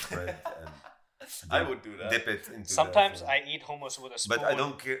 They have bread and I would do that. Dip it into. Sometimes I eat hummus with a spoon. But I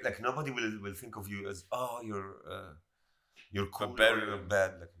don't care. Like nobody will think of you as you're cool or you're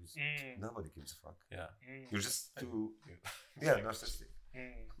bad. Like nobody gives a fuck. Yeah, you're just too narcissistic.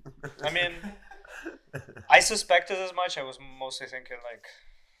 I mean, I suspected as much. I was mostly thinking like,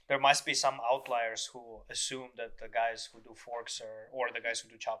 there must be some outliers who assume that the guys who do forks or the guys who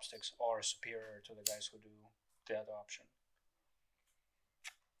do chopsticks are superior to the guys who do the other option.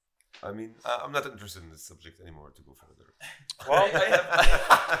 I mean, I'm not interested in this subject anymore to go further. Well,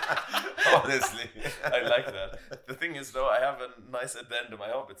 honestly, I like that. The thing is, though, I have a nice addendum. I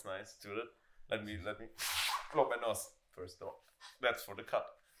hope it's nice to it. Let me blow my nose first, though. That's for the cut.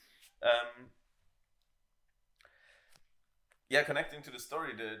 Yeah, connecting to the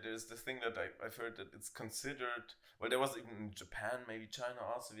story, there's the thing that I've heard that it's considered. Well, there was even in Japan, maybe China,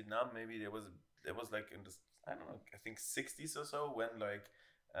 also Vietnam. Maybe there was like in the, I don't know, I think 60s or so, when like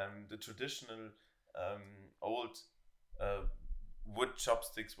the traditional old wood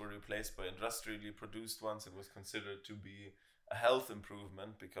chopsticks were replaced by industrially produced ones. It was considered to be a health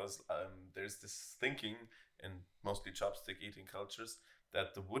improvement because there's this thinking in mostly chopstick eating cultures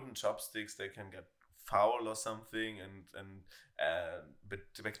that the wooden chopsticks, they can get foul or something, and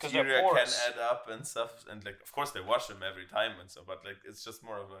bacteria can add up and stuff, and like of course they wash them every time and so, but like it's just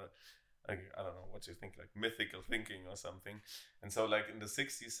more of a, like, I don't know what you think, like mythical thinking or something. And so like in the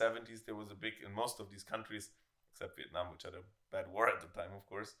 60s, 70s, there was a big, in most of these countries except Vietnam, which had a bad war at the time, of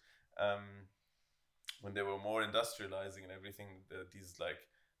course, when they were more industrializing and everything, these like,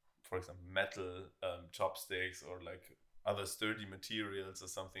 for example, metal chopsticks or like other sturdy materials or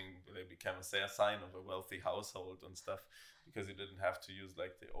something, they became a sign of a wealthy household and stuff, because you didn't have to use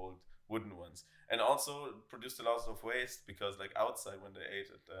like the old wooden ones. And also produced a lot of waste, because like outside when they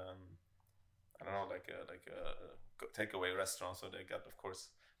ate at I don't know, like a takeaway restaurant, so they got, of course,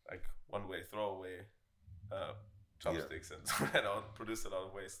 like one-way throwaway chopsticks, and so that produced a lot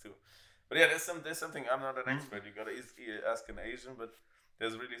of waste too. But yeah, there's something, I'm not an expert, you gotta ask an Asian, but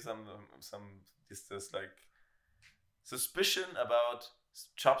there's really some this like suspicion about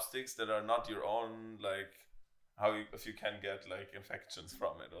chopsticks that are not your own, like if you can get like infections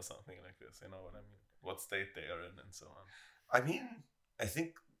from it or something like this, you know what I mean, what state they are in and so on. I mean, I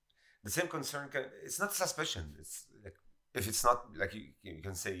think the same concern it's not suspicion, it's like, if it's not like you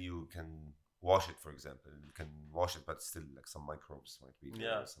can say you can wash it, for example, you can wash it, but still like some microbes might be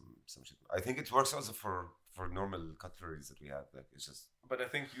there, some shit. I think it works also for normal cutleries that we have, like it's just, but I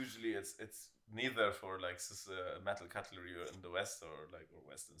think usually it's neither for like metal cutlery in the West, or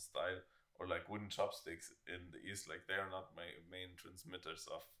Western style, or like wooden chopsticks in the East, like they are not main transmitters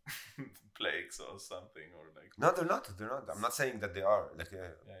of plagues or something, or like, no, they're not I'm not saying that they are, like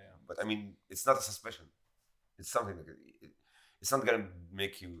but I mean, it's not a suspicion, it's something like it's not gonna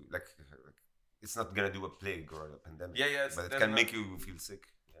make you like it's not gonna do a plague or a pandemic, but it can make you feel sick.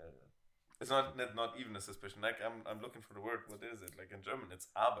 It's not even a suspicion. Like I'm looking for the word. What is it? Like in German, it's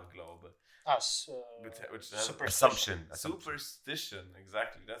Aberglaube. Which assumption. Superstition.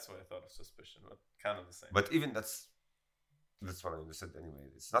 Exactly. That's why I thought of suspicion, but kind of the same. But even that's what I understood anyway.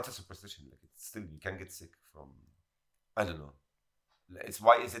 It's not a superstition. Like it's still, you can get sick from, I don't know.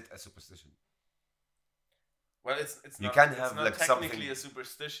 Why is it a superstition? Well, it's you not, can it's have not like technically something. A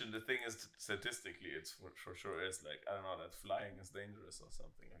superstition. The thing is, statistically, it's for sure is like, I don't know, that flying is dangerous or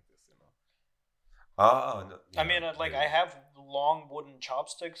something like this, you know. No, I mean, like I have long wooden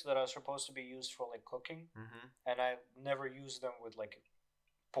chopsticks that are supposed to be used for like cooking, and I never use them with like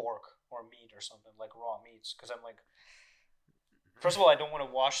pork or meat or something, like raw meats, because I'm like, first of all, I don't want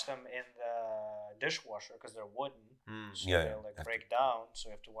to wash them in the dishwasher because they're wooden, so they'll like break down, so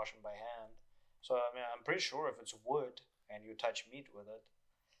you have to wash them by hand. So I mean, I'm pretty sure if it's wood and you touch meat with it,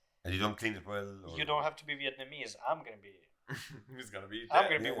 and you don't clean it well, you don't have to be Vietnamese. I'm gonna be. He's gonna be. I'm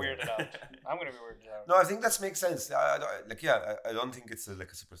gonna be weirded out. I'm gonna be weirded out. No, I think that makes sense. I don't think it's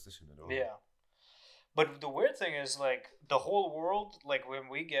like a superstition at all. Yeah, but the weird thing is, like, the whole world, like when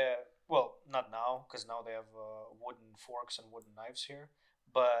we get, well, not now, because now they have wooden forks and wooden knives here,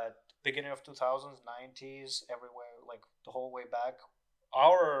 but beginning of 2000s, 90s, everywhere, like the whole way back,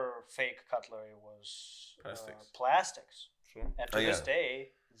 our fake cutlery was plastics. Sure. And to this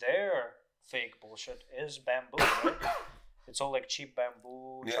day, their fake bullshit is bamboo, right? It's all like cheap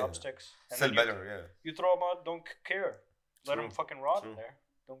bamboo chopsticks. And still better, You throw them out, don't care. Let them fucking rot in there.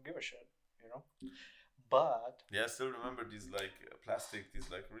 Don't give a shit, you know? But... yeah, I still remember these like plastic, these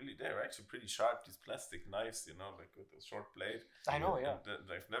like really, they're actually pretty sharp, these plastic knives, you know, like with a short blade. I know, yeah.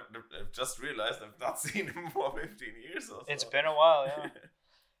 I've just realized I've not seen them for 15 years or so. It's been a while,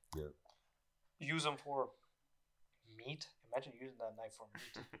 yeah. Use them for meat. Imagine using that knife for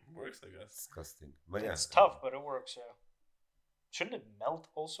meat. Works, I guess. Disgusting. But it's tough, but it works, yeah. Shouldn't it melt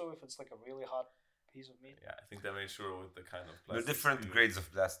also if it's like a really hot piece of meat? Yeah, I think they made sure with the kind of plastic. There are different grades of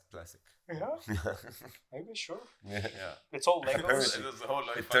plastic. Yeah? Maybe, sure. Yeah. It's all Legos. There's a whole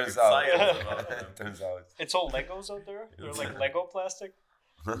like it turns out. It turns out. It's all Legos out there. They're like Lego plastic.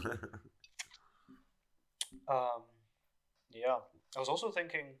 Yeah. I was also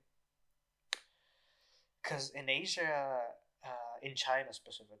thinking, because in Asia, in China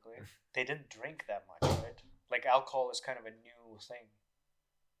specifically, they didn't drink that much, right? Like alcohol is kind of a new thing.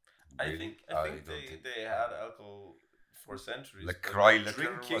 I think they had alcohol for centuries. Like rye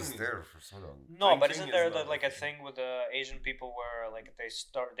liquor was there for so long. No, but isn't there like a thing with the Asian people where like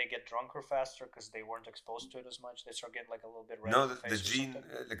they get drunker faster because they weren't exposed to it as much? They start getting like a little bit red. No, the gene,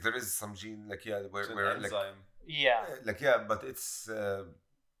 like there is some gene, like where enzyme. Like but it's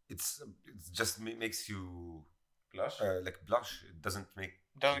just makes you blush. Like blush. It doesn't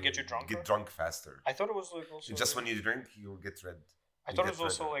get you drunk. Get drunk faster. I thought it was like also just when you drink, you get red. I thought it was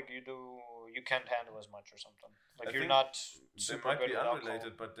also like you can't handle as much or something. Like you're not super they might good be with unrelated,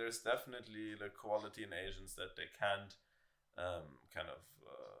 alcohol. but there's definitely the quality in Asians that they can't kind of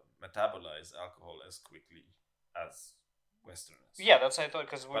metabolize alcohol as quickly as Westerners. Yeah, that's what I thought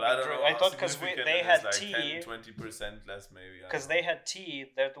because I thought because they had like tea, 20% less maybe. Because they had tea,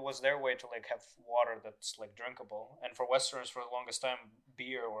 that was their way to like have water that's like drinkable. And for Westerners, for the longest time,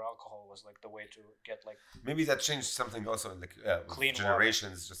 beer or alcohol was like the way to get like. Maybe that changed something also, like clean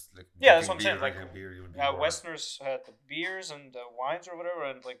generations, water. Just like that's what I'm saying. Like beer, Westerners had the beers and the wines or whatever,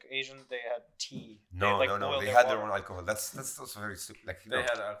 and like Asian they had tea. No, they had their own alcohol. That's also very stupid. Like they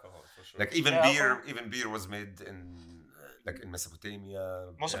had alcohol for sure. Like even beer was made in. Like in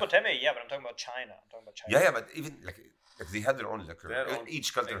Mesopotamia. Mesopotamia, yeah, but I'm talking about China. Yeah, but even like they had their own liquor.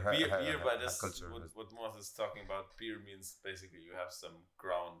 Each culture like had beer by this culture. What Moth is talking about, beer means basically you have some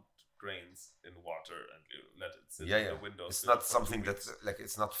ground grains in water and you let it sit in the window. It's not something that like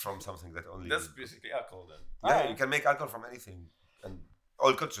it's not from something that only. That's basically alcohol then. Yeah, you can make alcohol from anything, and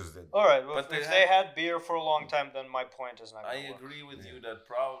all cultures did. All right, well, but if they had beer for a long time, then my point is not. I agree with you that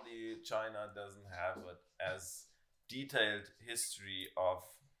probably China doesn't have it as detailed history of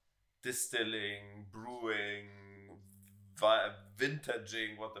distilling, brewing,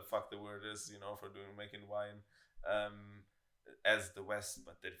 vintaging, what the fuck the word is, for making wine, as the West,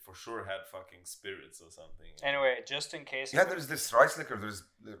 but they for sure had fucking spirits or something. Anyway, just in case. Yeah, there's this rice liquor. There's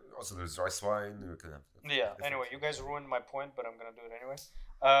rice wine. You can have yeah. Anyway, you guys ruined my point, but I'm gonna do it anyway.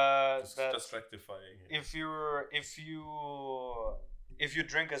 Just rectifying. If you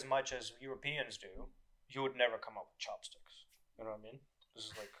drink as much as Europeans do, you would never come up with chopsticks. You know what I mean? This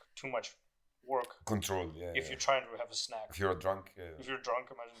is like too much work. Control, yeah. If you're trying to have a snack. If you're drunk. If you're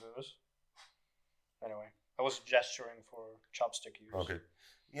drunk, imagine doing this. Anyway, I was gesturing for chopstick use. Okay.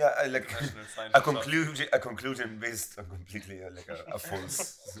 Yeah, like a conclusion based on completely like a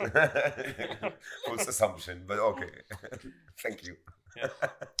false false assumption, but okay. Thank you. Yeah.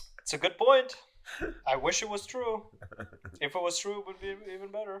 It's a good point. I wish it was true. If it was true, it would be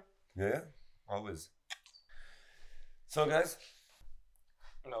even better. Yeah, always. So, guys.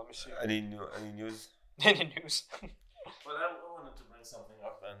 No, let me see. Any news? Any news? Well, I wanted to bring something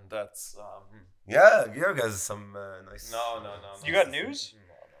up, and that's Yeah, Georg has some nice. No. You got news?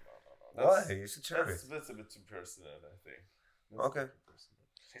 No. Why? You should share it. That's a bit too personal, I think. Okay.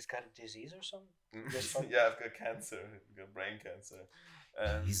 He's got a disease or something? Yeah, I've got cancer. I've got brain cancer.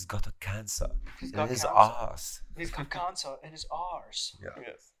 He's got a cancer in his arse. He's got cancer in his arse. Yeah.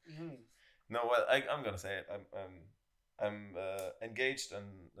 Yes. Mm. No, well, I'm gonna say it. I'm engaged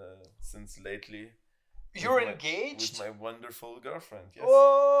and since lately. You're engaged? With my wonderful girlfriend, yes.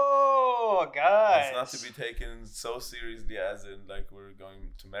 Whoa, guys. It's not to be taken so seriously as in like we're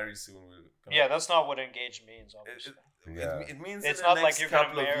going to marry soon. Yeah, that's not what engaged means, obviously. It means it's in not the like next you're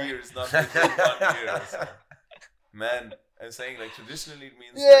couple gonna of marry. years, not like in 1 year. So. Man, I'm saying like traditionally it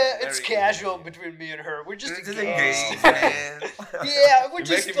means. Yeah, it's casual between me and her. We're just engaged. Yeah, we're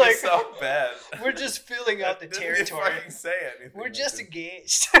just like. So bad. We're just filling out the territory. Fucking say anything. We're just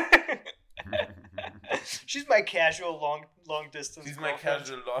engaged. She's my casual long distance. She's my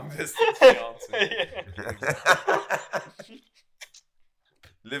casual long distance fiance.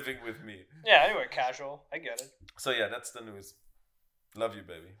 Living with me. Yeah, anyway, casual. I get it. So yeah, that's the news. Love you,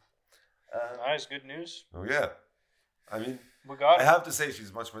 baby. Nice, good news. Oh yeah, I mean, I have to say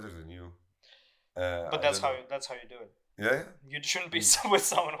she's much better than you. But that's how you do it. Yeah. You shouldn't be with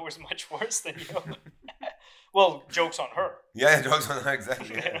someone who is much worse than you. Well, joke's on her. Yeah, joke's on her,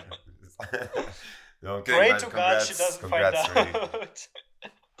 exactly. Yeah. Okay, pray to God she doesn't find out. Really.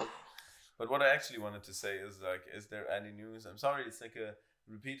 But what I actually wanted to say is like, is there any news? I'm sorry, it's like a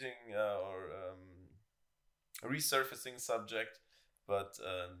repeating or a resurfacing subject, but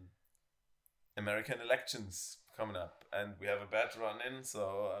American elections coming up, and we have a bad run in,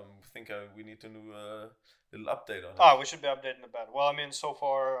 so I think we need to do a little update on it. We should be updating the bad. Well, I mean, so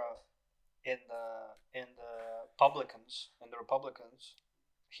far in the Republicans,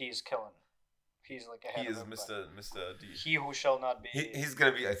 he's killing. He's like ahead. He is Mr. D. He who shall not be. He's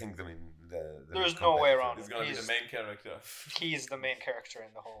gonna be, I think, There's no way around it. He's gonna be the main character. He's the main character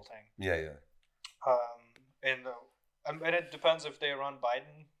in the whole thing. Yeah. And it depends if they run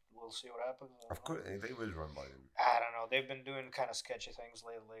Biden. We'll see what happens. Of course, they will run Biden. I don't know. They've been doing kind of sketchy things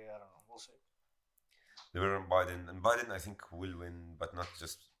lately. I don't know. We'll see. They will run Biden, and Biden, I think, will win, but not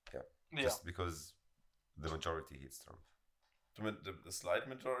just just because the majority hates Trump. The slight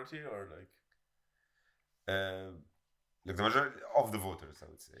majority, or like the majority of the voters, I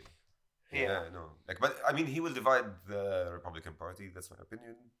would say. No. But I mean, he will divide the Republican Party. That's my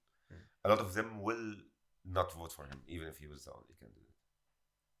opinion. A lot of them will not vote for him, even if he was the only candidate.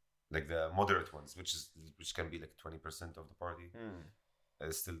 Like the moderate ones, which can be like 20% of the party,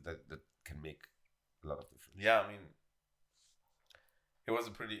 still that can make a lot of difference. Yeah, I mean, he was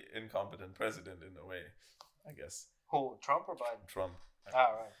a pretty incompetent president in a way, I guess. Who, Trump or Biden? Trump.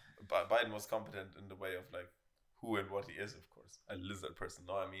 Right. Biden was competent in the way of like who and what he is, of course. A lizard person.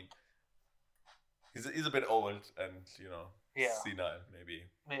 No, I mean, he's a bit old and senile maybe.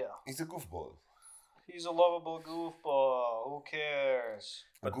 Yeah. He's a goofball. He's a lovable goofball. Who cares?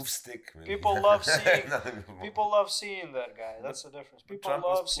 A goof stick. Maybe. People love seeing that guy. That's the difference. People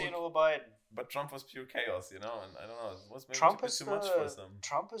love seeing Joe Biden. But Trump was pure chaos, and I don't know. It was maybe too much for some.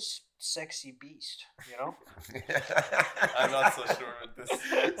 Trump is sexy beast, I'm not so sure with this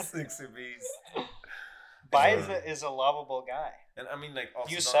sexy beast. Biden is a lovable guy. And I mean, like, also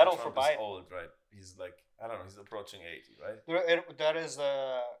you settle Trump for Biden. Is old, right? He's like, I don't know, he's approaching 80, right? That is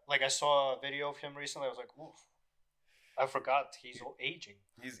like I saw a video of him recently. I was like, oof. I forgot he's aging.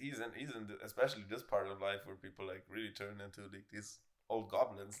 He's in especially this part of life where people like really turn into like these old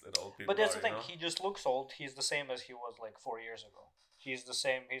goblins that old people. But that's the thing. He just looks old. He's the same as he was like 4 years ago. He's the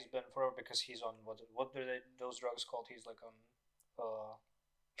same. He's been forever because he's on what are those drugs called? He's like on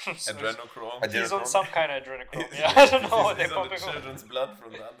adrenochrome. He's on some kind of adrenochrome. Yeah, I don't know what they call it. Children's blood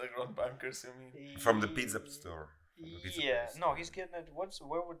from the underground bunkers, you mean? From the pizza store. No, he's getting it.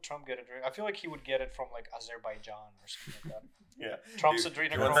 Where would Trump get it? I feel like he would get it from like Azerbaijan or something like that. Yeah, Trump's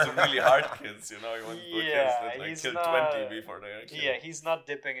adrenochrome. He wants the really hard kids, He wants the kids that like kill 20 before they are killed. Yeah, he's not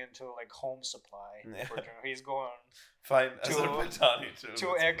dipping into like home supply. He's going fine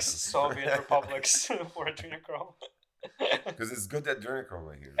to ex-Soviet republics for adrenochrome. Because it's good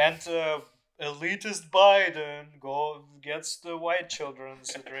adrenochrome, I hear. And elitist Biden gets the white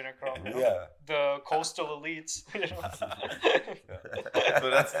children's adrenochrome. Yeah. The coastal elites. So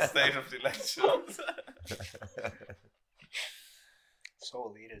that's the state of the elections. So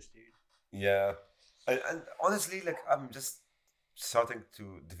elitist, dude. Yeah. And honestly, like, I'm just starting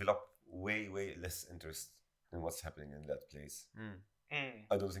to develop way less interest in what's happening in that place.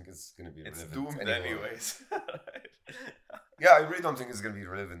 I don't think it's going to be relevant. It's doomed anyways. Yeah, I really don't think it's going to be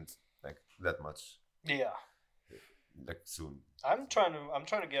relevant like that much. Yeah. Like soon. I'm trying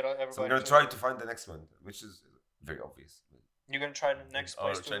to get everybody. So I'm going to try to find the next one, which is very obvious. You're going to try the next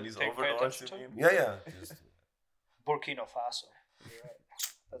place to Chinese pay attention to? Yeah. Burkina Faso. You're right.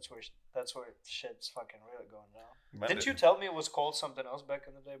 That's where shit's fucking really going down. Didn't you tell me it was called something else back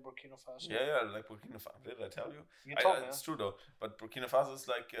in the day, Burkina Faso? Yeah, like Burkina Faso. Did I tell you? You told me. It's true though. But Burkina Faso is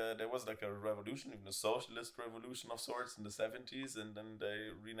like there was like a revolution, even a socialist revolution of sorts in the 70s, and then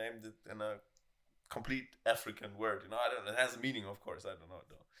they renamed it in a complete African word. I don't know. It has a meaning, of course. I don't know it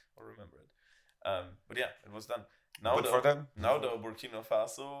though, or remember it. But yeah, it was done. Now good for them. Now though, Burkina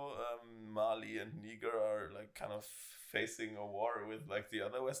Faso, Mali, and Niger are like kind of facing a war with like the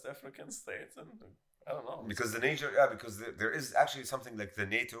other West African states, and I don't know. Because because there is actually something like the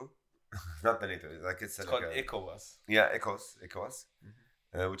NATO, not the NATO, like it's called ECOWAS. Yeah, ECOWAS,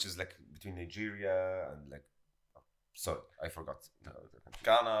 which is like between Nigeria and like, sorry, I forgot.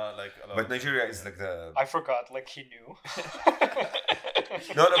 Ghana, like. But Nigeria is like the. I forgot, like he knew.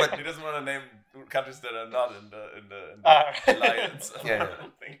 No, but he doesn't want to name countries that are not in the alliance. Yeah.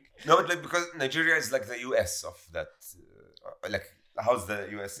 No, but like because Nigeria is like the US of that. Like, how's the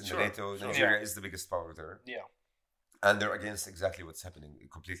US in the NATO? Sure. Nigeria is the biggest power there. Yeah. And they're against completely what's happening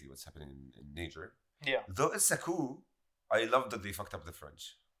in Niger. Yeah. Though it's a coup, I love that they fucked up the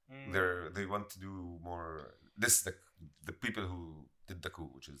French. They want to do more. The people who did the coup,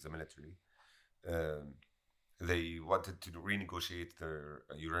 which is the military. They wanted to renegotiate their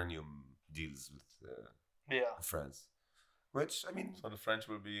uranium deals with France, which I mean, so the French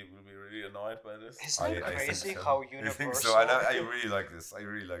will be really annoyed by this. Isn't it crazy how universal? I think so. I really like this.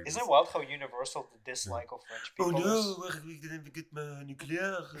 Isn't it wild how universal the dislike of French people is? Oh no, we didn't get my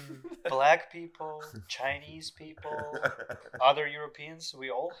nuclear. Black people, Chinese people, other Europeans,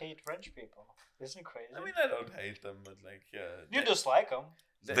 we all hate French people. Isn't it crazy? I mean, I don't hate them, but like, you dislike them.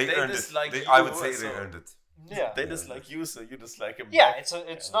 They earned it. I would say they earned it. Yeah, they dislike you, so you dislike them. Yeah,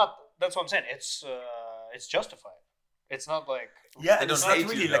 it's not that's what I'm saying. It's justified. It's not like it's not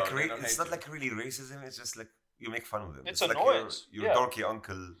really it's not like really racism. It's just like you make fun of them. It's like annoyance. your dorky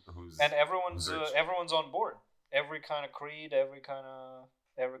uncle who's and everyone's on board. Every kind of creed, every kind of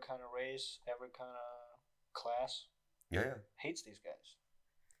race, every kind of class. Yeah. Hates these guys.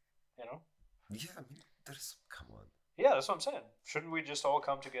 You know. Yeah, I mean, come on. Yeah, that's what I'm saying. Shouldn't we just all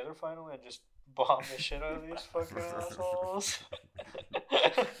come together finally and just bomb the shit out of these fucking assholes?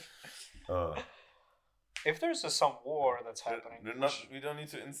 If there's some war that's happening, we don't need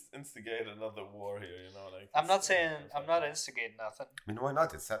to instigate another war here. You know, like I'm not instigating nothing. I mean, why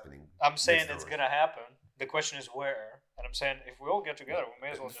not? It's happening. I'm saying it's gonna happen. The question is where, and I'm saying if we all get together, we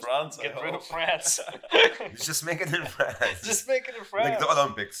may as well just get rid of France. Just make it in France. Just make it in France. Like the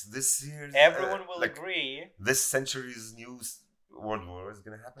Olympics this year. Everyone will agree. This century's new world war is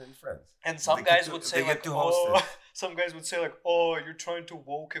gonna happen in France. And some guys would say like, some guys would say like, oh, you're trying to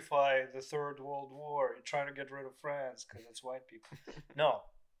wokeify the Third World War. You're trying to get rid of France because it's white people. No,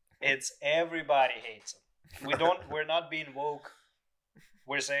 it's everybody hates them. We're not being woke.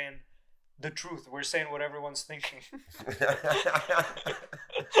 We're saying the truth. We're saying what everyone's thinking.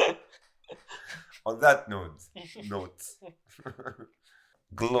 On that note.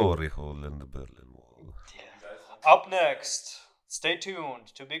 Glory hole in the Berlin Wall. Yeah. Up next, stay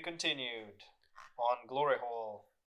tuned to be continued on Glory Hole.